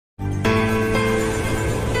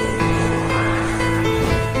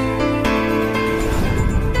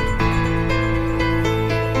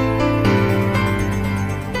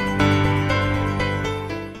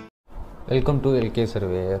Welcome to L K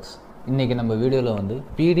surveyors. இன்றைக்கி நம்ம வீடியோவில் வந்து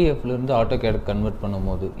பிடிஎஃப்லேருந்து AutoCAD கன்வெர்ட்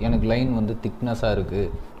பண்ணும்போது எனக்கு லைன் வந்து திக்னஸாக இருக்குது,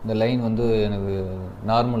 இந்த லைன் வந்து எனக்கு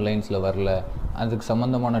நார்மல் லைன்ஸில் வரல, அதுக்கு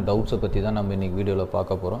சம்மந்தமான டவுட்ஸை பற்றி தான் நம்ம இன்றைக்கி வீடியோவில்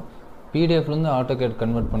பார்க்க போகிறோம். பிடிஎஃப்லேருந்து AutoCAD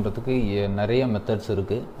கன்வெர்ட் பண்ணுறதுக்கு நிறைய மெத்தட்ஸ்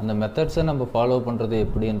இருக்குது. அந்த மெத்தட்ஸை நம்ம ஃபாலோ பண்ணுறது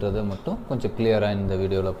எப்படின்றத மட்டும் கொஞ்சம் கிளியராக இந்த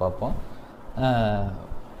வீடியோவில் பார்ப்போம்.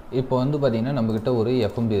 இப்போ வந்து பார்த்திங்கன்னா நம்மக்கிட்ட ஒரு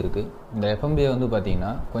எஃப்எம்பி இருக்குது. இந்த எஃப்எம்பியை வந்து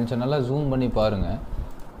பார்த்திங்கன்னா கொஞ்சம் நல்லா ஜூம் பண்ணி பாருங்கள்.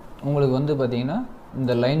 உங்களுக்கு வந்து பார்த்திங்கன்னா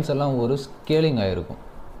இந்த லைன்ஸ் எல்லாம் ஒரு ஸ்கேலிங் ஆகிருக்கும்.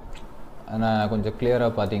 நான் கொஞ்சம்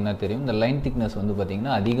கிளியராக பார்த்தீங்கன்னா தெரியும். இந்த லைன் திக்னஸ் வந்து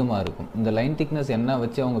பார்த்திங்கன்னா அதிகமாக இருக்கும். இந்த லைன் திக்னஸ் என்ன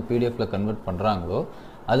வச்சு அவங்க பிடிஎஃப்பில் கன்வெர்ட் பண்ணுறாங்களோ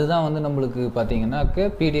அதுதான் வந்து நம்மளுக்கு பார்த்திங்கன்னாக்க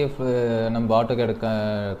பிடிஎஃப் நம்ம AutoCAD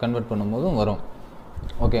கன்வெர்ட் பண்ணும்போதும் வரும்.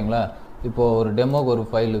 ஓகேங்களா? இப்போது ஒரு டெமோக்கு ஒரு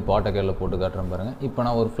ஃபைல் இப்போ AutoCADல போட்டு காட்டுறேன் பாருங்கள். இப்போ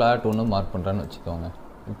நான் ஒரு ஃப்ளாட் ஒன்று மார்க் பண்ணுறேன்னு வச்சுக்கோங்க.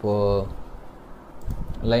 இப்போது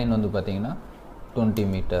லைன் வந்து பார்த்திங்கன்னா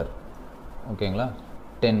 20 மீட்டர், ஓகேங்களா?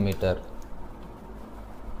 10 metre,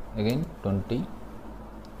 again 20,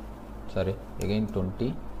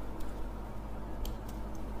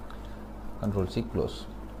 Control C close.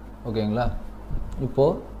 ஓகேங்களா?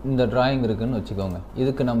 இப்போது இந்த டிராயிங் இருக்குதுன்னு வச்சுக்கோங்க.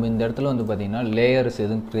 இதுக்கு நம்ம இந்த இடத்துல வந்து பார்த்திங்கன்னா லேயர்ஸ்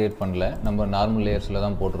எதுவும் க்ரியேட் பண்ணல, நம்ம நார்மல் லேயர்ஸில்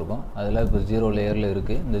தான் போட்டிருக்கோம். அதில் இப்போ 0 லேயரில்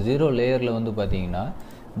இருக்குது. இந்த 0 லேயரில் வந்து பார்த்திங்கன்னா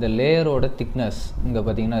இந்த லேயரோட திக்னஸ் இங்கே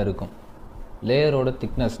பார்த்திங்கன்னா இருக்கும். லேயரோட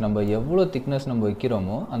திக்னஸ் நம்ம எவ்வளோ திக்னஸ் நம்ம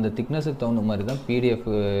வைக்கிறோமோ அந்த திக்னஸுக்கு தகுந்த மாதிரி தான்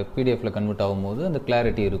பிடிஎஃப்பில் கன்வெர்ட் ஆகும்போது அந்த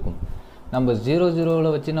கிளாரிட்டி இருக்கும். நம்ம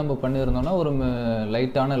 0 வச்சு நம்ம பண்ணியிருந்தோம்னா ஒரு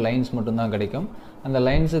லைட்டான லைன்ஸ் மட்டும்தான் கிடைக்கும். அந்த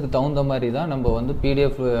லைன்ஸுக்கு தகுந்த மாதிரி தான் நம்ம வந்து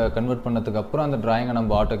பிடிஎஃப் கன்வெர்ட் பண்ணதுக்கு அப்புறம் அந்த டிராயிங்கை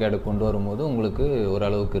நம்ம AutoCAD கொண்டு வரும்போது உங்களுக்கு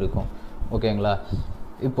ஓரளவுக்கு இருக்கும். ஓகேங்களா?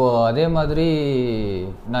 இப்போது அதே மாதிரி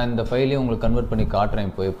நான் இந்த ஃபைலையும் உங்களுக்கு கன்வெர்ட் பண்ணி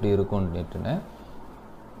காட்டுறேன் இப்போ எப்படி இருக்கும்னுட்டுன்னு.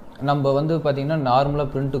 நம்ம வந்து பார்த்திங்கன்னா நார்மலாக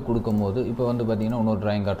பிரிண்ட்டு கொடுக்கும்போது இப்போ வந்து பார்த்திங்கன்னா இன்னொரு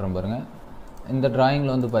டிராயிங் காட்டுறோம் பாருங்கள். இந்த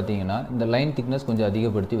டிராயிங்கில் வந்து பார்த்திங்கன்னா இந்த லைன் திக்னஸ் கொஞ்சம்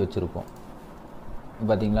அதிகப்படுத்தி வச்சுருப்போம்.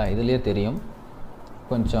 பார்த்திங்களா? இதுலேயே தெரியும்.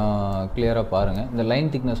 கொஞ்சம் கிளியராக பாருங்கள். இந்த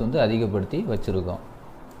லைன் திக்னஸ் வந்து அதிகப்படுத்தி வச்சுருக்கோம்.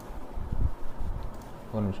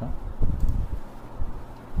 ஒரு நிமிஷம்.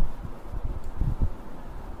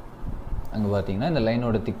 அங்கே பார்த்திங்கன்னா இந்த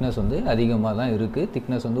லைனோட திக்னஸ் வந்து அதிகமாக தான் இருக்குது.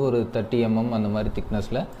 திக்னஸ் வந்து ஒரு 30 mm அந்த மாதிரி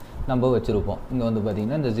திக்னஸில் நம்ம வச்சுருப்போம். இங்கே வந்து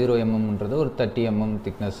பார்த்திங்கன்னா இந்த 0 mmன்றது ஒரு 30 mm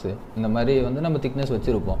திக்னஸ்ஸு, இந்த மாதிரி வந்து நம்ம திக்னஸ்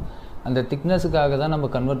வச்சுருப்போம். அந்த திக்னஸுக்காக தான் நம்ம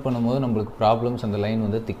கன்வெர்ட் பண்ணும்போது நம்மளுக்கு ப்ராப்ளம்ஸ் அந்த லைன்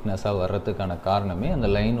வந்து திக்னஸாக வர்றதுக்கான காரணமே அந்த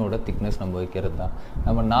லைனோட திக்னஸ் நம்ம வைக்கிறது தான்.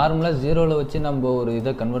 நம்ம நார்மலாக 0 வச்சு நம்ம ஒரு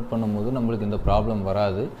இதை கன்வெர்ட் பண்ணும்போது நம்மளுக்கு இந்த ப்ராப்ளம்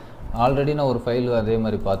வராது. ஆல்ரெடி நான் ஒரு ஃபைல் அதே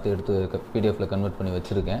மாதிரி பார்த்து எடுத்து பிடிஎஃப்பில் கன்வெர்ட் பண்ணி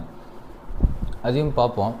வச்சுருக்கேன். அதையும்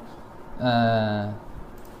பார்ப்போம்.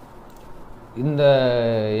 இந்த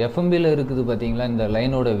எஃப்எம்பியில் இருக்குது பார்த்திங்களா, இந்த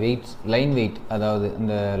லைனோட லைன் வெயிட், அதாவது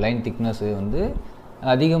இந்த லைன் திக்னஸ்ஸு வந்து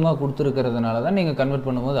அதிகமாக கொடுத்துருக்கிறதுனால தான் நீங்கள் கன்வெர்ட்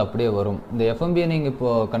பண்ணும்போது அப்படியே வரும். இந்த எஃப்எம்பியை நீங்கள்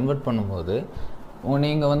இப்போது கன்வெர்ட் பண்ணும்போது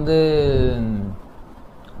நீங்கள் வந்து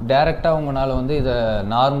டைரெக்டாக உங்களால் வந்து இதை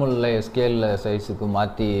நார்மல் ஸ்கேலில் சைஸுக்கு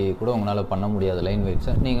மாற்றி கூட உங்களால் பண்ண முடியாது. லைன்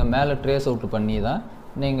வெயிட்ஸை நீங்கள் மேலே ட்ரேஸ் அவுட் பண்ணி தான்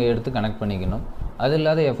நீங்கள் எடுத்து கனெக்ட் பண்ணிக்கணும். அது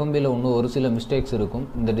இல்லாத எஃப்எம்பியில் இன்னும் ஒரு சில மிஸ்டேக்ஸ் இருக்கும்.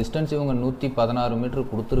 இந்த டிஸ்டன்ஸ் இவங்க 116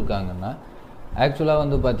 மீட்டர் கொடுத்துருக்காங்கன்னா ஆக்சுவலாக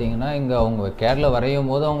வந்து பார்த்திங்கன்னா இங்கே அவங்க கேட்ல வரையும்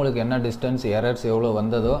போது அவங்களுக்கு என்ன டிஸ்டன்ஸ் எரர்ஸ் எவ்வளோ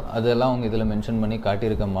வந்ததோ அதெல்லாம் அவங்க இதில் மென்ஷன் பண்ணி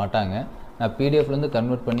காட்டியிருக்க மாட்டாங்க. நான் பிடிஎஃப்லேருந்து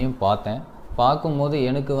கன்வெர்ட் பண்ணியும் பார்க்கும்போது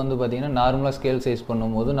எனக்கு வந்து பார்த்திங்கன்னா நார்மலாக ஸ்கேல் சைஸ்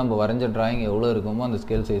பண்ணும்போது நம்ம வரைஞ்ச டிராயிங் எவ்வளோ இருக்குமோ அந்த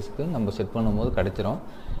ஸ்கேல் சைஸுக்கு நம்ம செட் பண்ணும்போது கிடைச்சிரும்.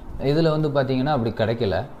 இதில் வந்து பார்த்திங்கன்னா அப்படி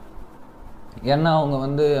கிடைக்கல. ஏன்னா அவங்க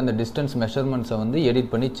வந்து அந்த டிஸ்டன்ஸ் மெஷர்மெண்ட்ஸை வந்து எடிட்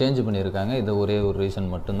பண்ணி சேஞ்ச் பண்ணியிருக்காங்க. இது ஒரே ஒரு ரீசன்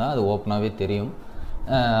மட்டும்தான், அது ஓப்பனாகவே தெரியும்.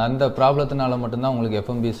 அந்த ப்ராப்ளத்தினால மட்டும்தான் உங்களுக்கு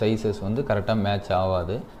எஃப்எம்பி சைஸஸ் வந்து கரெக்டாக மேட்ச்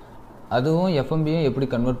ஆகாது. அதுவும் எஃப்எம்பியும் எப்படி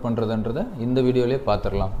கன்வெர்ட் பண்ணுறதுன்றதை இந்த வீடியோலேயே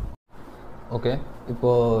பார்த்துடலாம். ஓகே,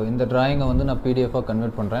 இப்போது இந்த டிராயிங்கை வந்து நான் பிடிஎஃபாக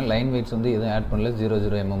கன்வெர்ட் பண்ணுறேன். லைன் வெயிட்ஸ் வந்து எதுவும் ஆட் பண்ணல,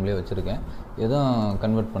 0 mmலேயே வச்சுருக்கேன், எதுவும்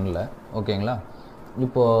கன்வெர்ட் பண்ணல. ஓகேங்களா?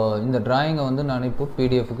 இப்போது இந்த டிராயிங்கை வந்து நான் இப்போது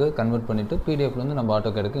பிடிஎஃப்க்கு கன்வெர்ட் பண்ணிவிட்டு பிடிஎஃப்லேருந்து நம்ம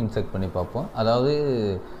AutoCADக்கு இன்செக்ட் பண்ணி பார்ப்போம். அதாவது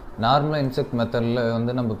நார்மலாக இன்செக்ட் மெத்தடில்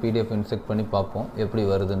வந்து நம்ம பிடிஎஃப் இன்செக்ட் பண்ணி பார்ப்போம் எப்படி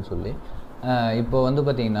வருதுன்னு சொல்லி. இப்போ வந்து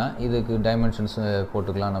பார்த்திங்கன்னா இதுக்கு டைமென்ஷன்ஸ்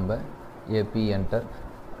போட்டுக்கலாம். நம்ம ஏபி என்டர்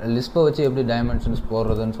லிஸ்ப்பை வச்சு எப்படி டைமென்ஷன்ஸ்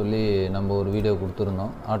போடுறதுன்னு சொல்லி நம்ம ஒரு வீடியோ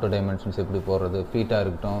கொடுத்துருந்தோம். ஆட்டோ டைமென்ஷன்ஸ் எப்படி போடுறது, ஃபீட்டாக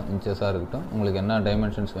இருக்கட்டும் இன்ச்சஸாக இருக்கட்டும், உங்களுக்கு என்ன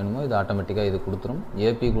டைமென்ஷன்ஸ் வேணுமோ இது ஆட்டோமேட்டிக்காக இது கொடுத்துரும்.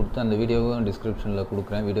 ஏபி கொடுத்து அந்த வீடியோவும் டிஸ்கிரிப்ஷனில்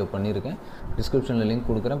கொடுக்குறேன், வீடியோ பண்ணியிருக்கேன், டிஸ்கிரிப்ஷனில் லிங்க்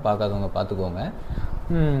கொடுக்குறேன், பார்க்காதவங்க பார்த்துக்கோங்க.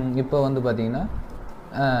 இப்போ வந்து பார்த்திங்கன்னா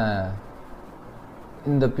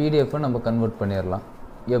இந்த பிடிஎஃப்பை நம்ம கன்வெர்ட் பண்ணிடலாம்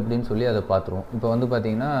எப்படின்னு சொல்லி அதை பார்த்துருவோம். இப்போ வந்து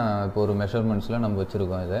பார்த்திங்கன்னா இப்போ ஒரு மெஷர்மெண்ட்ஸில் நம்ம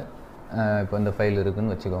வச்சுருக்கோம். இதை இப்போ இந்த ஃபைல்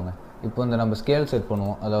இருக்குதுன்னு வச்சுக்கோங்க. இப்போ இந்த நம்ம ஸ்கேல் செட்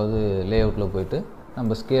பண்ணுவோம், அதாவது லேஅவுட்டில் போய்ட்டு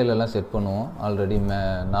நம்ம ஸ்கேலெல்லாம் செட் பண்ணுவோம். ஆல்ரெடி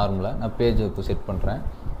நார்மலாக நான் பேஜ் இப்போ செட் பண்ணுறேன்.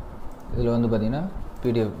 இதில் வந்து பார்த்திங்கன்னா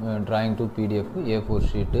PDF drawing to PDF A4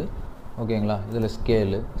 sheet ஓகேங்களா. இதில்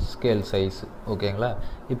ஸ்கேல் சைஸு ஓகேங்களா.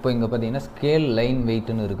 இப்போ இங்கே பார்த்தீங்கன்னா ஸ்கேல் லைன்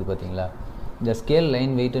வெயிட்டுன்னு இருக்குது பார்த்தீங்களா. இந்த ஸ்கேல்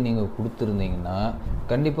லைன் வெயிட்டை நீங்கள் கொடுத்துருந்தீங்கன்னா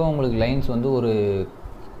கண்டிப்பாக உங்களுக்கு லைன்ஸ் வந்து ஒரு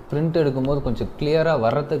பிரிண்ட் எடுக்கும்போது கொஞ்சம் கிளியராக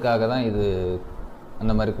வர்றதுக்காக தான் இது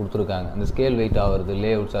அந்த மாதிரி கொடுத்துருக்காங்க. அந்த ஸ்கேல் வெயிட் ஆகிறது,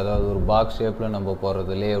 லேஅவுட்ஸ், அதாவது ஒரு பாக்ஸ் ஷேப்பில் நம்ம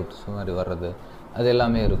போடுறது, லேஅவுட்ஸ் மாதிரி வர்றது, அது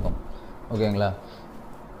எல்லாமே இருக்கும் ஓகேங்களா.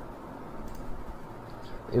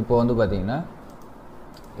 இப்போ வந்து பார்த்தீங்கன்னா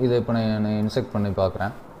இதை இப்போ நான் இன்செக்ட் பண்ணி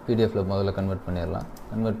பார்க்குறேன். பிடிஎஃப்பில் முதல்ல கன்வெர்ட் பண்ணிடலாம்.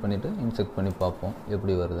 கன்வெர்ட் பண்ணிவிட்டு இன்செக்ட் பண்ணி பார்ப்போம்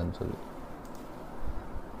எப்படி வருதுன்னு சொல்லி.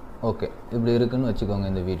 ஓகே, இப்படி இருக்குதுன்னு வச்சுக்கோங்க.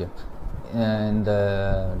 இந்த வீடியோ இந்த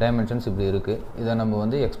டைமென்ஷன்ஸ் இப்படி இருக்குது. இதை நம்ம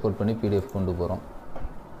வந்து எக்ஸ்போர்ட் பண்ணி பிடிஎஃப் கொண்டு போகிறோம்.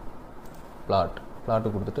 பிளாட்டு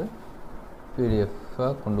கொடுத்துட்டு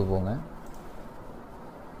பிடிஎஃபாக கொண்டு போங்க.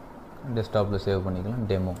 டெஸ்க்டாப்பில் சேவ் பண்ணிக்கலாம்.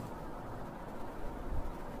 டெமோ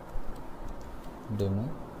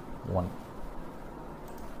 1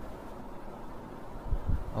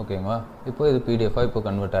 ஓகேங்களா. இப்போ இது பிடிஎஃபாக இப்போ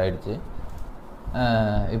கன்வெர்ட் ஆகிடுச்சு.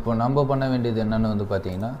 இப்போ நம்ம பண்ண வேண்டியது என்னென்னு வந்து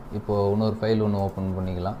பார்த்தீங்கன்னா, இப்போது இன்னொரு ஃபைல் ஒன்று ஓப்பன்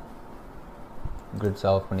பண்ணிக்கலாம். கிரிட்ஸ்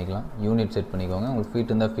ஆஃப் பண்ணிக்கலாம். யூனிட் செட் பண்ணிக்கோங்க. உங்களுக்கு ஃபீட்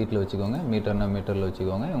இருந்தால் ஃபீட்டில் வச்சுக்கோங்க, மீட்டர்னால் மீட்டரில்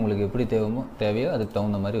வச்சுக்கோங்க. உங்களுக்கு எப்படி தேவையோ அதுக்கு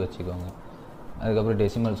தகுந்த மாதிரி வச்சுக்கோங்க. அதுக்கப்புறம்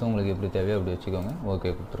டெசிமல்ஸும் உங்களுக்கு எப்படி தேவையோ அப்படி வச்சுக்கோங்க.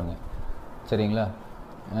 ஓகே கொடுத்துருங்க. சரிங்களா.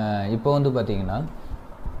 இப்போ வந்து பார்த்தீங்கன்னா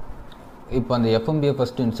இப்போ அந்த எஃப்எம்பியை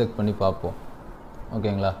ஃபஸ்ட்டு இன்செக்ட் பண்ணி பார்ப்போம்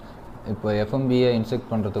ஓகேங்களா. இப்போ எஃப்எம்பியை இன்செக்ட்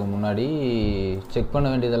பண்ணுறதுக்கு முன்னாடி செக் பண்ண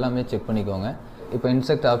வேண்டியது எல்லாமே செக் பண்ணிக்கோங்க. இப்போ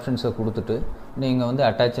இன்செக்ட் ஆப்ஷன்ஸை கொடுத்துட்டு நீங்கள் வந்து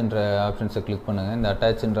அட்டாச்ன்ற ஆப்ஷன்ஸை கிளிக் பண்ணுங்கள். இந்த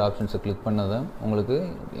அட்டாச்ன்ற ஆப்ஷன்ஸை கிளிக் பண்ணதும் உங்களுக்கு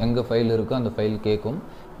எங்கே ஃபைல் இருக்கோ அந்த ஃபைல் கேட்கும்.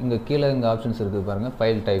 இங்கே கீழே இங்கே ஆப்ஷன்ஸ் இருக்குது பாருங்கள்,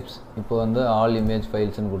 ஃபைல் டைப்ஸ். இப்போ வந்து ஆல் இமேஜ்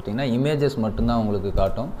ஃபைல்ஸ்னு கொடுத்தீங்கன்னா இமேஜஸ் மட்டும்தான் உங்களுக்கு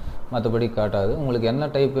காட்டும், மற்றபடி காட்டாது. உங்களுக்கு என்ன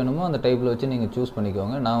டைப் வேணுமோ அந்த டைப்பில் வச்சு நீங்கள் சூஸ்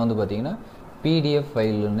பண்ணிக்கோங்க. நான் வந்து பார்த்தீங்கன்னா பிடிஎஃப்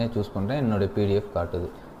ஃபைல்னே சூஸ் பண்ணுறேன். என்னோடய பிடிஎஃப் காட்டுது.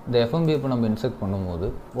 இந்த எஃப்எம்பி இப்போ நம்ம இன்செக்ட் பண்ணும்போது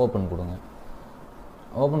ஓப்பன் கொடுங்க.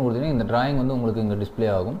 ஓப்பன் கொடுத்தீங்கன்னா இந்த டிராயிங் வந்து உங்களுக்கு இங்கே டிஸ்பிளே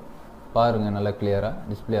ஆகும். பாருங்கள், நல்லா கிளியராக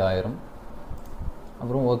டிஸ்பிளே ஆயிரும்.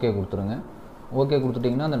 அப்புறம் ஓகே கொடுத்துருங்க. ஓகே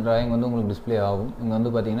கொடுத்துட்டிங்கன்னா அந்த டிராயிங் வந்து உங்களுக்கு டிஸ்பிளே ஆகும். இங்கே வந்து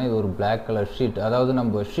பார்த்திங்கன்னா இது ஒரு பிளாக் கலர் ஷீட், அதாவது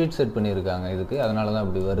நம்ம ஷீட் செட் பண்ணியிருக்காங்க இதுக்கு, அதனால தான்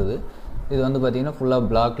இப்படி வருது. இது வந்து பார்த்திங்கன்னா ஃபுல்லாக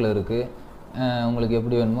பிளாக்கில் இருக்குது. உங்களுக்கு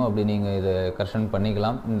எப்படி வேணுமோ அப்படி நீங்கள் இதை கரெக்ஷன்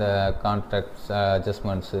பண்ணிக்கலாம். இந்த கான்ட்ராக்ட்ஸ்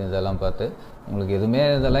அட்ஜஸ்ட்மெண்ட்ஸு இதெல்லாம் பார்த்து உங்களுக்கு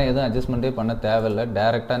இதெல்லாம் எதுவும் அட்ஜஸ்ட்மெண்ட்டே பண்ண தேவையில்லை.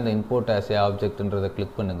 டேரெக்டாக இந்த இம்போர்ட் ஆஸ் ஏ ஆப்ஜெக்ட்ன்றதை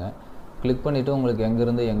கிளிக் பண்ணுங்கள். கிளிக் பண்ணிவிட்டு உங்களுக்கு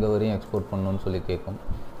எங்கேருந்து எங்கே வரையும் எக்ஸ்போர்ட் பண்ணணும்னு சொல்லி கேட்கும்.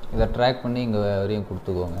 இதை ட்ராக் பண்ணி இங்கே வரையும்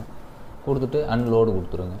கொடுத்துக்கோங்க. கொடுத்துட்டு அன்லோடு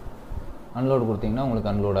கொடுத்துருங்க. அன்லோடு கொடுத்திங்கன்னா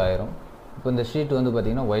உங்களுக்கு அன்லோட் ஆயிரும். இப்போ இந்த ஷீட் வந்து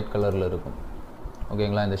பார்த்திங்கன்னா ஒயிட் கலரில் இருக்கும்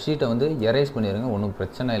ஓகேங்களா. இந்த ஷீட்டை வந்து எரேஸ் பண்ணிடுங்க, ஒன்றும்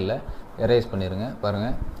பிரச்சனை இல்லை, எரேஸ் பண்ணிடுங்க.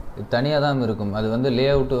 பாருங்கள், இது தனியாக தான் இருக்கும். அது வந்து லே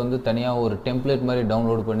அவுட்டு வந்து தனியாக ஒரு டெம்ப்ளேட் மாதிரி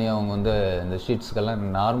டவுன்லோட் பண்ணி அவங்க வந்து இந்த ஷீட்ஸ்க்கெல்லாம்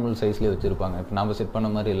நார்மல் சைஸ்லேயே வச்சுருப்பாங்க. இப்போ நம்ம செட் பண்ண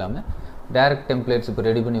மாதிரி இல்லாமல் டேரக்ட் டெம்ப்ளேட்ஸ், இப்போ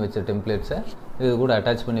ரெடி பண்ணி வச்ச டெம்ப்ளேட்ஸை இது கூட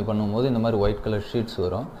அட்டாச் பண்ணி பண்ணும்போது இந்த மாதிரி ஒயிட் கலர் ஷீட்ஸ்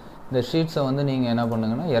வரும். இந்த ஷீட்ஸை வந்து நீங்கள் என்ன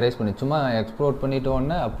பண்ணுங்கன்னா எரேஸ் பண்ணி சும்மா எக்ஸ்போர்ட் பண்ணிட்ட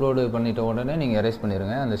உடனே அப்லோடு பண்ணிட்ட உடனே நீங்கள் எரேஸ்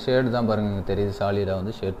பண்ணிடுங்க. அந்த ஷேடு தான் பாருங்கள் இங்கே தெரியுது, சாலிடாக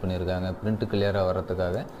வந்து ஷேட் பண்ணியிருக்காங்க பிரிண்ட் கிளியராக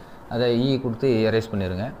வர்றதுக்காக. அதை கொடுத்து எரேஸ்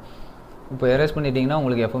பண்ணிடுங்க. இப்போ எரேஸ் பண்ணிட்டீங்கன்னா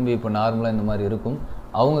உங்களுக்கு எஃப்எம்பி இப்போ நார்மலாக இந்த மாதிரி இருக்கும்.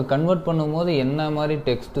 அவங்க கன்வெர்ட் பண்ணும்போது என்ன மாதிரி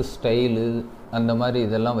டெக்ஸ்ட்டு ஸ்டைலு அந்த மாதிரி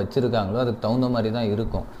இதெல்லாம் வச்சுருக்காங்களோ அதுக்கு தகுந்த மாதிரி தான்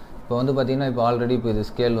இருக்கும். இப்போ வந்து பார்த்திங்கன்னா இப்போ ஆல்ரெடி இப்போ இது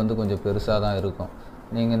ஸ்கேல் வந்து கொஞ்சம் பெருசாக தான் இருக்கும்.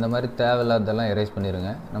 நீங்கள் இந்த மாதிரி தேவையில்லாததெல்லாம் எரேஸ் பண்ணிடுங்க.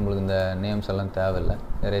 நம்மளுக்கு இந்த நேம்ஸ் எல்லாம் தேவையில்லை,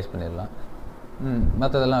 எரேஸ் பண்ணிடலாம்.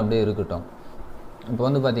 மற்றதெல்லாம் அப்படியே இருக்கட்டும். இப்போ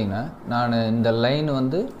வந்து பார்த்திங்கன்னா நான் இந்த லைன்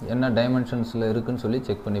வந்து என்ன டைமென்ஷன்ஸில் இருக்குதுன்னு சொல்லி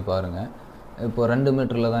செக் பண்ணி பாருங்கள். இப்போ 2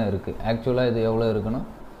 மீட்டரில் தான் இருக்குது. ஆக்சுவலாக இது எவ்வளோ இருக்கணும்,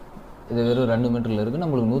 இது வெறும் 2 மீட்டரில் இருக்குது.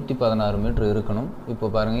 நம்மளுக்கு 116 மீட்ரு இருக்கணும். இப்போ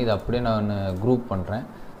பாருங்கள், இது அப்படியே நான் குரூப் பண்ணுறேன்.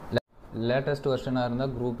 லேட்டஸ்ட் வெர்ஷனாக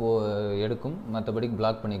இருந்தால் குரூப் எடுக்கும், மற்றபடி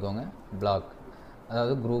பிளாக் பண்ணிக்கோங்க. பிளாக்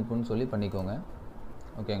அதாவது குரூப்புன்னு சொல்லி பண்ணிக்கோங்க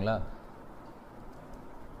ஓகேங்களா.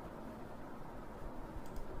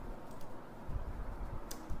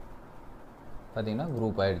 பார்த்தீங்கன்னா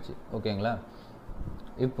குரூப் ஆகிடுச்சு ஓகேங்களா.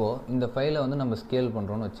 இப்போது இந்த ஃபைலை வந்து நம்ம ஸ்கேல்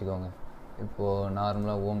பண்ணுறோன்னு வச்சுக்கோங்க. இப்போது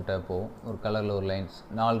நார்மலாக ஹோம் டேப்போ ஒரு கலரில் ஒரு லைன்ஸ்,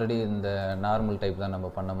 நான் ஆல்ரெடி இந்த நார்மல் டைப் தான் நம்ம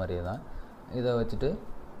பண்ண மாதிரியே தான். இதை வச்சுட்டு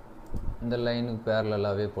இந்த லைனுக்கு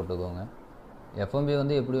பேரலாகவே போட்டுக்கோங்க. எஃப்எம்பி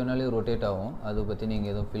வந்து எப்படி வேணாலும் ரொட்டேட் ஆகும், அதை பற்றி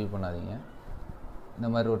நீங்கள் எதுவும் ஃபீல் பண்ணாதீங்க. இந்த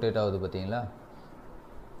மாதிரி ரொட்டேட் ஆகுது பார்த்தீங்களா.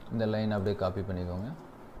 இந்த லைன் அப்படியே காப்பி பண்ணிக்கோங்க.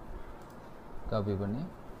 காப்பி பண்ணி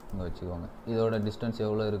இங்கே வச்சுக்கோங்க. இதோட டிஸ்டன்ஸ்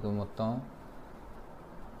எவ்வளோ இருக்குது, மொத்தம்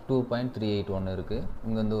 2.381 இருக்குது.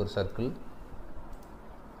 இங்கேருந்து ஒரு சர்க்கிள்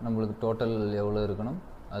நம்மளுக்கு டோட்டல் எவ்வளோ இருக்கணும்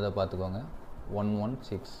அதை பார்த்துக்கோங்க.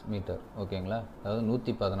 116 மீட்டர் ஓகேங்களா. அதாவது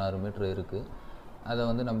 116 மீட்ரு இருக்குது. அதை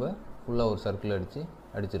வந்து நம்ம ஃபுல்லாக ஒரு சர்க்கிள்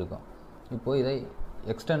அடிச்சிருக்கோம். இப்போது இதை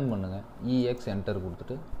எக்ஸ்டெண்ட் பண்ணுங்கள். EX என்டர்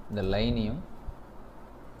கொடுத்துட்டு இந்த லைனையும்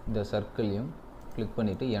இந்த சர்க்கிளையும் கிளிக்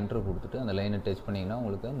பண்ணிவிட்டு என்டர் கொடுத்துட்டு அந்த லைனை டச் பண்ணிங்கன்னா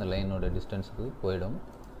உங்களுக்கு அந்த லைனோட டிஸ்டன்ஸுக்கு போயிடும்.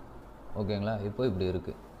 ஓகேங்களா. இப்போ இப்படி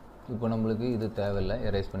இருக்குது. இப்போ நம்மளுக்கு இது தேவையில்லை,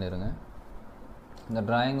 எரேஸ் பண்ணிடுங்க. இந்த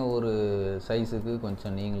டிராயிங்கை ஒரு சைஸுக்கு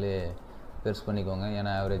கொஞ்சம் நீங்களே பெருசு பண்ணிக்கோங்க.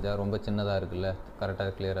 ஏன்னா ஆவரேஜாக ரொம்ப சின்னதாக இருக்குல்ல,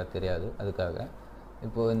 கரெக்டாக கிளியராக தெரியாது. அதுக்காக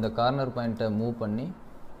இப்போது இந்த கார்னர் பாயிண்ட்டை மூவ் பண்ணி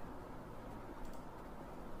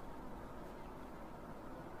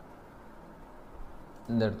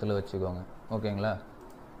இந்த இடத்துல வச்சுக்கோங்க. ஓகேங்களா.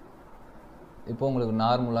 இப்போ உங்களுக்கு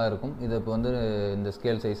நார்மலாக இருக்கும். இது இப்போ வந்து இந்த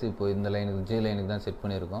ஸ்கேல் சைஸு இப்போ இந்த லைனுக்கு ஜி லைனுக்கு தான் செட்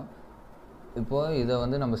பண்ணியிருக்கோம். இப்போது இதை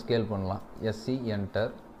வந்து நம்ம ஸ்கேல் பண்ணலாம். SC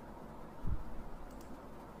enter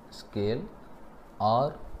scale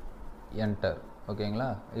R enter. ஓகேங்களா.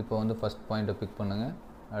 இப்போ வந்து ஃபஸ்ட் பாயிண்ட்டை பிக் பண்ணுங்கள்,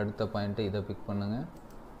 அடுத்த பாயிண்ட்டை இதை பிக் பண்ணுங்கள்.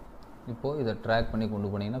 இப்போது இதை ட்ராக் பண்ணி கொண்டு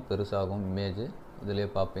போனீங்கன்னா பெருசாகும் இமேஜ். இதிலே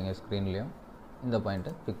பார்ப்பீங்க ஸ்க்ரீன்லேயும். இந்த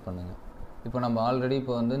பாயிண்ட்டை பிக் பண்ணுங்கள். இப்போ நம்ம ஆல்ரெடி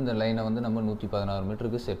இப்போ வந்து இந்த லைனை வந்து நம்ம 116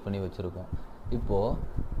 மீட்டருக்கு செட் பண்ணி வச்சுருக்கோம். இப்போது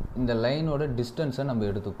இந்த லைனோட டிஸ்டன்ஸை நம்ம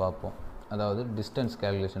எடுத்து பார்ப்போம். அதாவது டிஸ்டன்ஸ்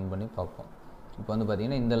கேல்குலேஷன் பண்ணி பார்ப்போம். இப்போ வந்து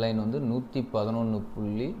பார்த்திங்கன்னா இந்த லைன் வந்து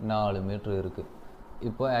 111.4 மீட்ரு இருக்குது.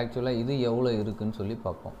 இப்போ ஆக்சுவலாக இது எவ்வளோ இருக்குதுன்னு சொல்லி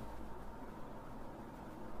பார்ப்போம்.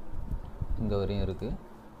 இங்கே வரையும் இருக்குது.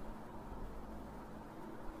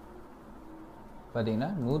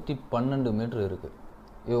 பார்த்திங்கன்னா 112 மீட்ரு இருக்குது.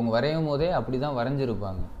 இவங்க வரையும் போதே அப்படி தான்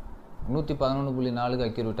வரைஞ்சிருப்பாங்க. 111.4க்கு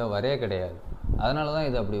அக்யூரேட்டாக வரைய கிடையாது. அதனால தான்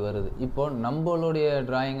இது அப்படி வருது. இப்போது நம்மளுடைய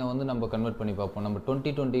டிராயிங்கை வந்து நம்ம கன்வெர்ட் பண்ணி பார்ப்போம். நம்ம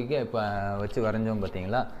 2020க்கு இப்போ வச்சு வரைஞ்சோம்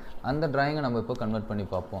பார்த்தீங்களா, அந்த டிராயிங்கை நம்ம இப்போ கன்வெர்ட் பண்ணி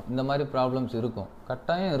பார்ப்போம். இந்த மாதிரி ப்ராப்ளம்ஸ் இருக்கும்,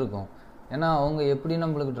 கட்டாயம் இருக்கும். ஏன்னா அவங்க எப்படி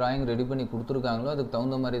நம்மளுக்கு டிராயிங் ரெடி பண்ணி கொடுத்துருக்காங்களோ அதுக்கு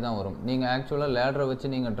தகுந்த மாதிரி தான் வரும். நீங்கள் ஆக்சுவலாக லேடரை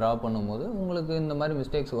வச்சு நீங்கள் ட்ரா பண்ணும்போது உங்களுக்கு இந்த மாதிரி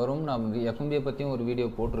மிஸ்டேக்ஸ் வரும். நான் எஃப்எம்பியை பற்றியும் ஒரு வீடியோ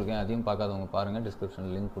போட்டிருக்கேன், அதையும் பார்க்காதவங்க பாருங்கள்,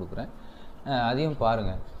 டிஸ்கிரிப்ஷனில் லிங்க் கொடுக்குறேன், அதையும்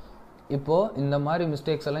பாருங்கள். இப்போது இந்த மாதிரி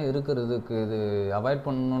மிஸ்டேக்ஸ் எல்லாம் இருக்கிறதுக்கு இது அவாய்ட்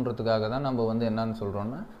பண்ணணுன்றதுக்காக தான் நம்ம வந்து என்னன்னு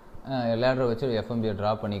சொல்கிறோன்னா, லேடரை வச்சு எஃப்எம்பியை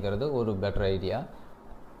ட்ரா பண்ணிக்கிறது ஒரு பெட்டர் ஐடியா.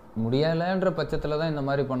 முடியலைன்ற பட்சத்தில் தான் இந்த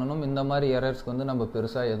மாதிரி பண்ணணும். இந்த மாதிரி எரர்ஸ்க்கு வந்து நம்ம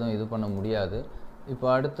பெருசாக எதுவும் இது பண்ண முடியாது. இப்போ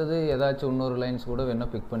அடுத்தது ஏதாச்சும் இன்னொரு லைன்ஸ் கூட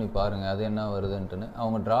வேணால் பிக் பண்ணி பாருங்கள், அது என்ன வருதுன்ட்டுன்னு.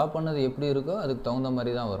 அவங்க ட்ரா பண்ணது எப்படி இருக்கோ அதுக்கு தகுந்த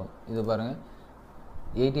மாதிரி தான் வரும். இது பாருங்கள்,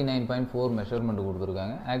 89.4 மெஷர்மெண்ட்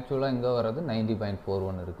கொடுத்துருக்காங்க. ஆக்சுவலாக இங்கே வர்றது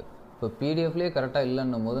 90.41 இருக்குது. இப்போ பிடிஎஃப்லேயே கரெக்டாக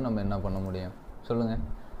இல்லைன்னும் போது நம்ம என்ன பண்ண முடியும் சொல்லுங்கள்?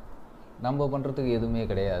 நம்ம பண்ணுறதுக்கு எதுவுமே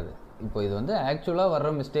கிடையாது. இப்போ இது வந்து ஆக்சுவலாக வர்ற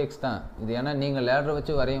மிஸ்டேக்ஸ் தான் இது. ஏன்னா நீங்கள் லேடரை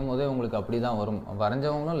வச்சு வரையும் போதே உங்களுக்கு அப்படி தான் வரும்.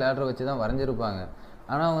 வரைஞ்சவங்களும் லேடரை வச்சு தான் வரைஞ்சிருப்பாங்க.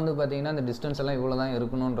 ஆனால் வந்து பார்த்திங்கன்னா இந்த டிஸ்டன்ஸ் எல்லாம் இவ்வளோ தான்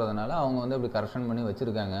இருக்கணுன்றதுனால அவங்க வந்து அப்படி கரெக்ஷன் பண்ணி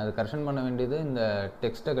வச்சுருக்காங்க. அது கரெக்ஷன் பண்ண வேண்டியது இந்த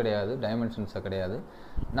டெக்ஸ்ட்டை கிடையாது, டைமென்ஷன்ஸை கிடையாது.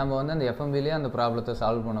 நம்ம வந்து அந்த எஃப்எம்பிலேயே அந்த ப்ராப்ளத்தை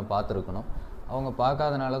சால்வ் பண்ண பார்த்துருக்கணும். அவங்க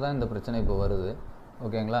பார்க்காதனால தான் இந்த பிரச்சனை இப்போ வருது.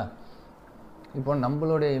 ஓகேங்களா. இப்போ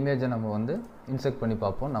நம்மளுடைய இமேஜை நம்ம வந்து இன்செக்ட் பண்ணி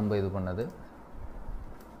பார்ப்போம். நம்ம இது பண்ணது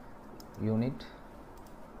யூனிட்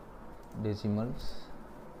டெசிமல்ஸ்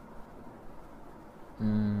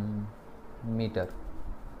மீட்டர்.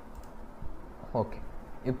 ஓகே.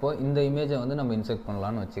 இப்போது இந்த இமேஜை வந்து நம்ம இன்செக்ட்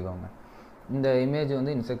பண்ணலான்னு வச்சுக்கோங்க. இந்த இமேஜ்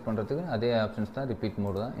வந்து இன்செக்ட் பண்ணுறதுக்கு அதே ஆப்ஷன்ஸ் தான், ரிப்பீட்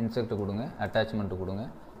மோடு தான். இன்செக்ட் கொடுங்க, அட்டாச்மெண்ட் கொடுங்க.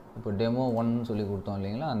 இப்போ டெமோ 1 சொல்லி கொடுத்தோம்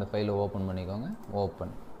இல்லைங்களா, அந்த ஃபைலை ஓப்பன் பண்ணிக்கோங்க.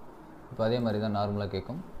 ஓப்பன். இப்போ அதே மாதிரி தான் நார்மலாக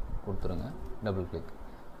கேட்கும், கொடுத்துருங்க, டபுள் கிளிக்.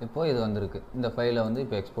 இப்போது இது வந்திருக்கு. இந்த ஃபைலை வந்து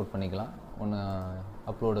இப்போ எக்ஸ்போர்ட் பண்ணிக்கலாம். ஒன்று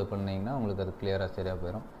அப்லோடு பண்ணிங்கன்னா உங்களுக்கு அது கிளியராக சரியாக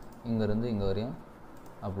போயிடும். இங்கேருந்து இங்கே வரையும்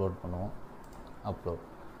அப்லோட் பண்ணுவோம். அப்லோட்.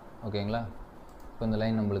 ஓகேங்களா. இப்போ இந்த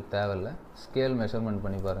லைன் நம்மளுக்கு தேவையில்லை. ஸ்கேல் மெஷர்மெண்ட்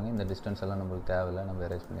பண்ணி பாருங்கள். இந்த டிஸ்டன்ஸ் எல்லாம் நம்மளுக்கு தேவையில்லை, நம்ம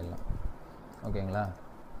எரேஸ் பண்ணிடலாம். ஓகேங்களா.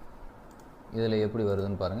 இதில் எப்படி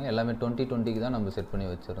வருதுன்னு பாருங்கள். எல்லாமே 2020க்கு தான் நம்ம செட் பண்ணி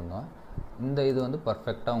வச்சுருந்தோம். இந்த இது வந்து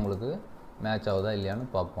பர்ஃபெக்டாக உங்களுக்கு மேட்ச் ஆகுதா இல்லையான்னு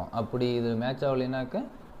பார்ப்போம். அப்படி இது மேட்ச் ஆகலைனாக்க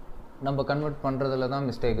நம்ம கன்வெர்ட் பண்ணுறதுல தான்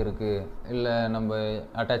மிஸ்டேக் இருக்குது, இல்லை நம்ம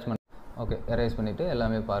அட்டாச்மெண்ட். ஓகே, எரேஸ் பண்ணிவிட்டு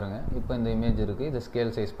எல்லாமே பாருங்கள். இப்போ இந்த இமேஜ் இருக்குது, இதை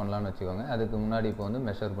ஸ்கேல் சைஸ் பண்ணலான்னு வச்சுக்கோங்க. அதுக்கு முன்னாடி இப்போ வந்து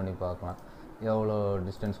மெஷர் பண்ணி பார்க்கலாம் எவ்வளோ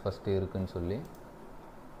டிஸ்டன்ஸ் ஃபஸ்ட்டு இருக்குதுன்னு சொல்லி.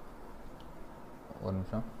 ஒரு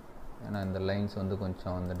நிமிஷம். ஏன்னா இந்த லைன்ஸ் வந்து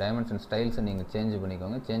கொஞ்சம் அந்த டைமென்ஷன் ஸ்டைல்ஸை நீங்கள் சேஞ்ச்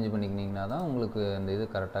பண்ணிக்கோங்க. சேஞ்ச் பண்ணிக்கினீங்கன்னா தான் உங்களுக்கு அந்த இது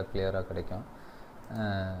கரெக்டாக கிளியராக கிடைக்கும்.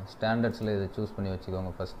 ஸ்டாண்டர்ட்ஸில் இதை சூஸ் பண்ணி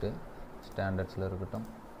வச்சுக்கோங்க. ஃபஸ்ட்டு ஸ்டாண்டர்ட்ஸில் இருக்கட்டும்.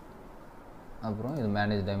 அப்புறம் இது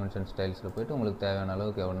மேனேஜ் டைமென்ஷன் ஸ்டைல்ஸில் போய்ட்டு உங்களுக்கு தேவையான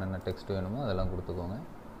அளவுக்கு என்னென்ன டெக்ஸ்ட் வேணுமோ அதெல்லாம் கொடுத்துக்கோங்க.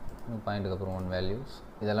 பாயிண்ட்டுக்கு அப்புறம் 1 வேல்யூஸ்.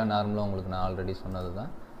 இதெல்லாம் நார்மலாக உங்களுக்கு நான் ஆல்ரெடி சொன்னது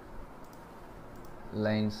தான்.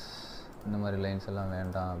 லைன்ஸ், இந்த மாதிரி லைன்ஸ் எல்லாம்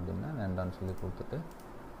வேண்டாம் அப்படின்னா வேண்டாம்னு சொல்லி கொடுத்துட்டு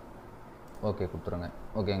ஓகே கொடுத்துருங்க.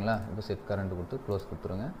 ஓகேங்களா. இப்போ செட் கரண்ட் கொடுத்து க்ளோஸ்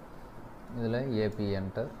கொடுத்துருங்க. இதில் AB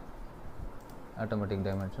enter, automatic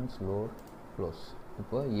dimensions load close.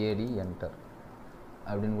 இப்போது ஏடி என்டர்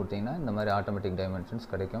அப்படின்னு கொடுத்தீங்கன்னா இந்த மாதிரி ஆட்டோமேட்டிக்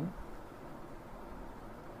டைமென்ஷன்ஸ் கிடைக்கும்.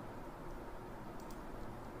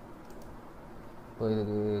 இப்போ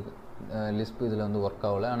இதுக்கு லிஸ்ட் இதில் வந்து ஒர்க்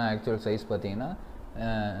ஆகலை. ஆனால் ஆக்சுவல் சைஸ் பார்த்தீங்கன்னா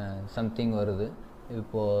சம்திங் வருது.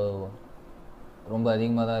 இப்போது ரொம்ப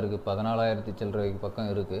அதிகமாக தான் இருக்குது. 14,000 சில்லறைக்கு பக்கம்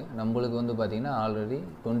இருக்குது. நம்மளுக்கு வந்து பார்த்திங்கன்னா ஆல்ரெடி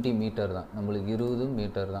 20 மீட்டர் தான், நம்மளுக்கு 20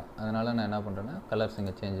 மீட்டர் தான். அதனால் நான் என்ன பண்ணுறேன்னா கலர்ஸ்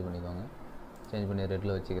இங்கே சேஞ்ச் பண்ணிக்கோங்க. சேஞ்ச் பண்ணி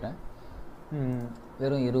ரெட்டில் வச்சுக்கிறேன்.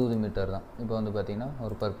 வெறும் 20 மீட்டர் தான். இப்போ வந்து பார்த்திங்கன்னா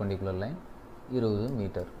ஒரு பர்பெண்டிகுலர் லைன் 20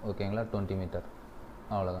 மீட்டர், ஓகேங்களா? 20 மீட்டர்,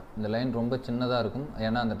 அவ்வளோதான். இந்த லைன் ரொம்ப சின்னதாக இருக்கும்,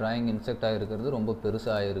 ஏன்னா அந்த டிராயிங் இன்செக்ட் ஆகிருக்கிறது ரொம்ப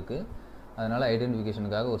பெருசாக இருக்குது. அதனால்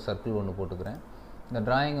ஐடென்டிஃபிகேஷனுக்காக ஒரு சர்க்கிள் ஒன்று போட்டுக்கிறேன். இந்த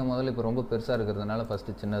டிராயிங்கை முதல்ல இப்போ ரொம்ப பெருசாக இருக்கிறதுனால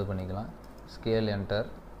ஃபஸ்ட்டு சின்னது பண்ணிக்கலாம். ஸ்கேல் என்டர்,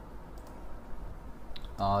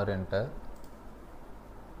 ஆர் என்டர்,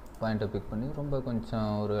 பாயிண்ட்டை பிக் பண்ணி ரொம்ப கொஞ்சம்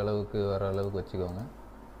ஒரு அளவுக்கு வர அளவுக்கு வச்சுக்கோங்க,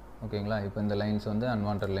 ஓகேங்களா? இப்போ இந்த லைன்ஸ் வந்து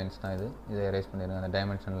அன்வான்ட் லைன்ஸ் தான். இதை எரேஸ் பண்ணிடுங்க. அந்த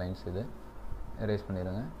டைமென்ஷன் லைன்ஸ் இது எரேஸ்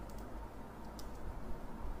பண்ணிடுங்க.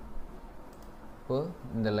 இப்போது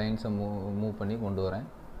இந்த லைன்ஸை மூவ் பண்ணி கொண்டு வரேன்.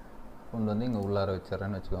 கொண்டு வந்து இங்கே உள்ளார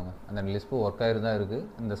வச்சிட்றேன்னு வச்சுக்கோங்க. அந்த லிஸ்ப்பு ஒர்க் ஆகிட்டு தான் இருக்குது.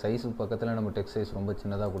 இந்த சைஸுக்கு பக்கத்தில் நம்ம டெக்ஸ்ட் சைஸ் ரொம்ப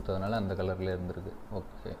சின்னதாக கொடுத்ததுனால அந்த கலரில் இருந்திருக்கு.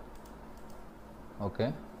 Okay,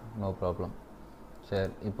 no problem.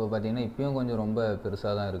 சரி, இப்போ பார்த்தீங்கன்னா இப்போயும் கொஞ்சம் ரொம்ப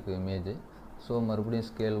பெருசாக தான் இருக்குது இமேஜ். ஸோ மறுபடியும்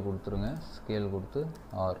ஸ்கேல் கொடுத்துருங்க. ஸ்கேல் கொடுத்து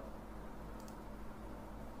ஆர்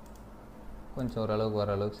கொஞ்சம் ஓரளவுக்கு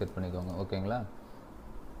வர அளவுக்கு செட் பண்ணிக்கோங்க, ஓகேங்களா?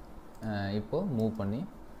 இப்போது மூவ் பண்ணி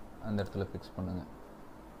அந்த இடத்துல ஃபிக்ஸ் பண்ணுங்கள்.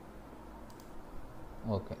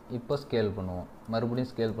 ஓகே, இப்போ ஸ்கேல் பண்ணுவோம். மறுபடியும்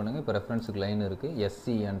ஸ்கேல் பண்ணுங்கள். இப்போ ரெஃபரன்ஸுக்கு லைன் இருக்குது,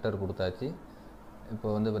 எஸ்சி என்டர் கொடுத்தாச்சு. இப்போ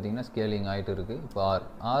வந்து பார்த்திங்கன்னா ஸ்கேலிங் ஆகிட்டு இருக்குது. இப்போ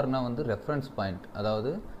ஆர்னால் வந்து ரெஃபரன்ஸ் பாயிண்ட்,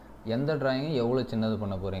 அதாவது எந்த டிராயிங்கை எவ்வளோ சின்னது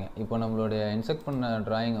பண்ண போகிறீங்க. இப்போ நம்மளுடைய இன்செக்ட் பண்ண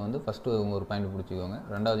டிராயிங்கை வந்து ஃபஸ்ட்டு இங்கே ஒரு பாயிண்ட் பிடிச்சிக்கோங்க,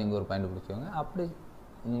 ரெண்டாவது இங்கே ஒரு பாயிண்ட் பிடிச்சிக்கோங்க. அப்படி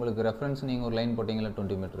உங்களுக்கு ரெஃபரன்ஸ் நீங்கள் ஒரு லைன் போட்டிங்களா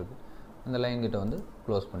 20 மீட்டருக்கு, அந்த லைன் கிட்ட வந்து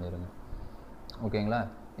க்ளோஸ் பண்ணிடுங்க, ஓகேங்களா?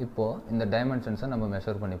 இப்போது இந்த டைமென்ஷன்ஸை நம்ம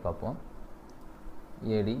மெஷர் பண்ணி பார்ப்போம்.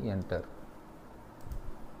 ஏடி என்டர்.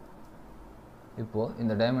 இப்போது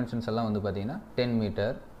இந்த டைமென்ஷன்ஸ் எல்லாம் வந்து பார்த்திங்கன்னா 10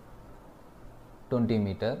 மீட்டர், 20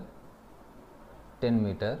 மீட்டர், 10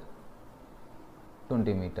 மீட்டர்,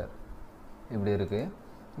 20 மீட்டர் இப்படி இருக்குது.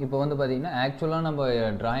 இப்போ வந்து பார்த்திங்கன்னா ஆக்சுவலாக நம்ம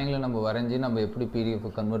ட்ராயிங்கில் நம்ம வரைஞ்சி நம்ம எப்படி பிடிஎஃப்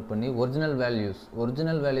கன்வெர்ட் பண்ணி ஒரிஜினல்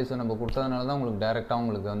வேல்யூஸை நம்ம கொடுத்ததுனால தான் உங்களுக்கு டேரெக்டாக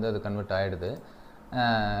உங்களுக்கு வந்து அது கன்வெர்ட் ஆகிடுது.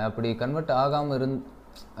 அப்படி கன்வெர்ட் ஆகாமல்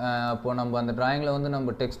அப்போது நம்ம அந்த ட்ராயிங்கில் வந்து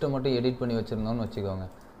நம்ம டெக்ஸ்ட்டை மட்டும் எடிட் பண்ணி வச்சுருந்தோம்னு வச்சுக்கோங்க.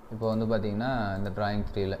 இப்போ வந்து பார்த்திங்கன்னா இந்த டிராயிங்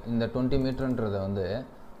 3ல் இந்த 20 மீட்டருன்றதை வந்து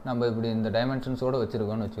நம்ம இப்படி இந்த டைமென்ஷன்ஸோடு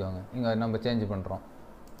வச்சுருக்கோன்னு வச்சுக்கோங்க. இங்கே நம்ம சேஞ்ச் பண்ணுறோம்.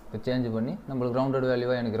 இப்போ சேஞ்ச் பண்ணி நம்மளுக்கு ரவுண்டட்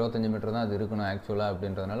வேல்யூவாக எனக்கு 25 மீட்டர் தான் அது இருக்கணும் ஆக்சுவலாக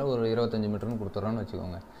அப்படின்றதுனால ஒரு 25 மீட்டர்னு கொடுத்துட்றோன்னு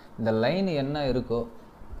வச்சுக்கோங்க. இந்த லைன் என்ன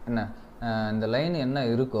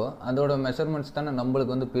இருக்கோ அதோட மெஷர்மெண்ட்ஸ் தானே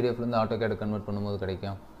நம்மளுக்கு வந்து பிடிஎஃப்லேருந்து ஆட்டோகேட் கன்வெர்ட் பண்ணும்போது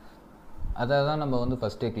கிடைக்கும். அதை தான் நம்ம வந்து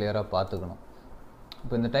ஃபஸ்ட்டே கிளியராக பார்த்துக்கணும்.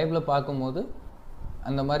 இப்போ இந்த டைப்பில் பார்க்கும்போது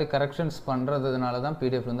அந்த மாதிரி கரெக்ஷன்ஸ் பண்ணுறதுனால தான்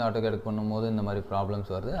பிடிஎஃப்லேருந்து ஆட்டோகேட் பண்ணும்போது இந்த மாதிரி ப்ராப்ளம்ஸ்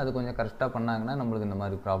வருது. அது கொஞ்சம் கரெக்டாக பண்ணாங்கன்னா நம்மளுக்கு இந்த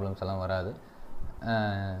மாதிரி ப்ராப்ளம்ஸ் எல்லாம் வராது.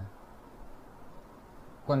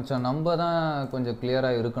 கொஞ்சம் நம்ம தான் கொஞ்சம்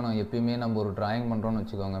கிளியராக இருக்கணும். எப்பயுமே நம்ம ஒரு ட்ராயிங் பண்ணுறோன்னு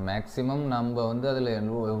வச்சுக்கோங்க, மேக்ஸிமம் நம்ம வந்து அதில்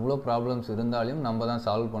எவ்வளோ ப்ராப்ளம்ஸ் இருந்தாலும் நம்ம தான்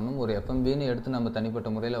சால்வ் பண்ணணும். ஒரு எஃப்எம்பின்னு எடுத்து நம்ம தனிப்பட்ட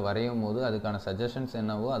முறையில் வரையும் போது அதுக்கான சஜஷன்ஸ்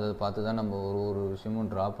என்னவோ அதை பார்த்து தான் நம்ம ஒரு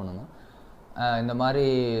விஷயமும் ட்ரா பண்ணணும். இந்த மாதிரி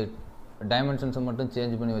டைமென்ஷன்ஸை மட்டும்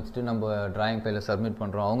சேஞ்ச் பண்ணி வச்சுட்டு நம்ம ட்ராயிங் ஃபைலை சப்மிட்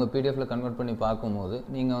பண்ணுறோம். அவங்க பிடிஎஃப்பில் கன்வெர்ட் பண்ணி பார்க்கும்போது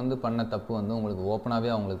நீங்கள் வந்து பண்ண தப்பு வந்து உங்களுக்கு ஓப்பனாகவே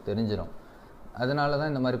அவங்களுக்கு தெரிஞ்சிடும். அதனால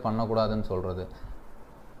தான் இந்த மாதிரி பண்ணக்கூடாதுன்னு சொல்கிறது.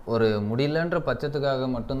 ஒரு முடியலன்ற பட்சத்துக்காக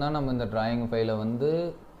மட்டும்தான் நம்ம இந்த ட்ராயிங் ஃபைலை வந்து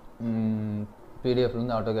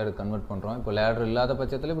பிடிஎஃப்லேருந்து ஆட்டோகேட் கன்வெர்ட் பண்ணுறோம். இப்போ லேடர் இல்லாத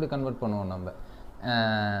பட்சத்தில் இப்படி கன்வெர்ட் பண்ணுவோம் நம்ம.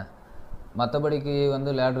 மற்றபடிக்கு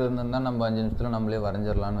வந்து லேடர் இருந்திருந்தால் நம்ம 5 நிமிஷத்தில் நம்மளே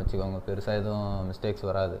வரைஞ்சிடலான்னு வச்சுக்கோங்க, பெருசாக எதுவும் மிஸ்டேக்ஸ்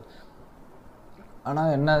வராது.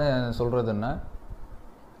 ஆனால் என்ன சொல்கிறதுன்னா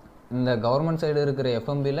இந்த கவர்மெண்ட் சைடு இருக்கிற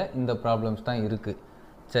எஃப்எம்பியில் இந்த ப்ராப்ளம்ஸ் தான் இருக்குது,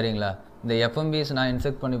 சரிங்களா? இந்த எஃப்எம்பிஸ் நான்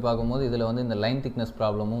இன்செக்ட் பண்ணி பார்க்கும்போது இதில் வந்து இந்த லைன் திக்னஸ்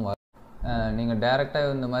ப்ராப்ளமும் நீங்கள் டேரெக்டாக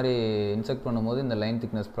இந்த மாதிரி இன்செக்ட் பண்ணும்போது இந்த லைன்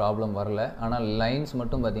திக்னஸ் ப்ராப்ளம் வரல. ஆனால் லைன்ஸ்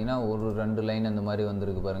மட்டும் பார்த்திங்கன்னா ஒரு 2 லைன் அந்த மாதிரி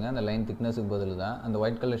வந்திருக்கு பாருங்கள். அந்த லைன் திக்னஸுக்கு பதில் தான் அந்த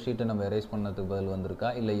ஒயிட் கலர் ஷீட்டை நம்ம எரேஸ் பண்ணதுக்கு பதில் வந்திருக்கா,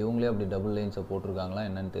 இல்லை இவங்களே அப்படி டபுள் லைன்ஸை போட்டிருக்காங்களா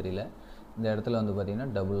என்னன்னு தெரியல. இந்த இடத்துல வந்து பார்த்திங்கன்னா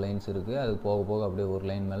டபுள் லைன்ஸ் இருக்குது, அது போக போக அப்படியே ஒரு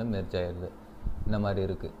லைன் மேலே மெர்ஜ் ஆயிடுது. இந்த மாதிரி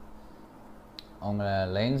இருக்குது. அவங்க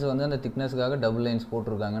லைன்ஸ் வந்து அந்த திக்னஸுக்காக டபுள் லைன்ஸ்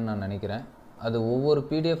போட்டிருக்காங்கன்னு நான் நினைக்கிறேன். அது ஒவ்வொரு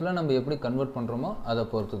பிடிஎஃப்பில் நம்ம எப்படி கன்வெர்ட் பண்ணுறோமோ அதை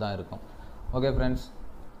பொறுத்து தான் இருக்கும். ஓகே ஃப்ரெண்ட்ஸ்,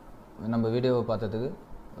 நம்ம வீடியோவை பார்த்ததுக்கு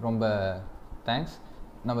ரொம்ப தேங்க்ஸ்.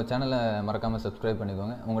 நம்ம சேனலை மறக்காமல் சப்ஸ்கிரைப்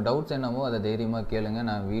பண்ணிக்கோங்க. உங்கள் டவுட்ஸ் என்னவோ அதை தைரியமாக கேளுங்க.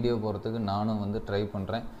 நான் வீடியோ போகிறதுக்கு நானும் வந்து ட்ரை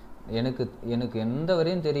பண்ணுறேன். எனக்கு எந்த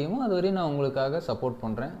வரையும் தெரியுமோ அது வரையும் நான் உங்களுக்காக சப்போர்ட்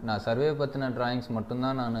பண்ணுறேன். நான் சர்வே பற்றின ட்ராயிங்ஸ்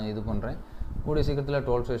மட்டும்தான் நான் இது பண்ணுறேன். கூடிய சீக்கிரத்தில்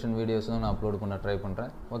 12 செஷன் வீடியோஸும் நான் அப்லோட் பண்ண ட்ரை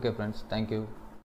பண்ணுறேன். Okay friends, thank you.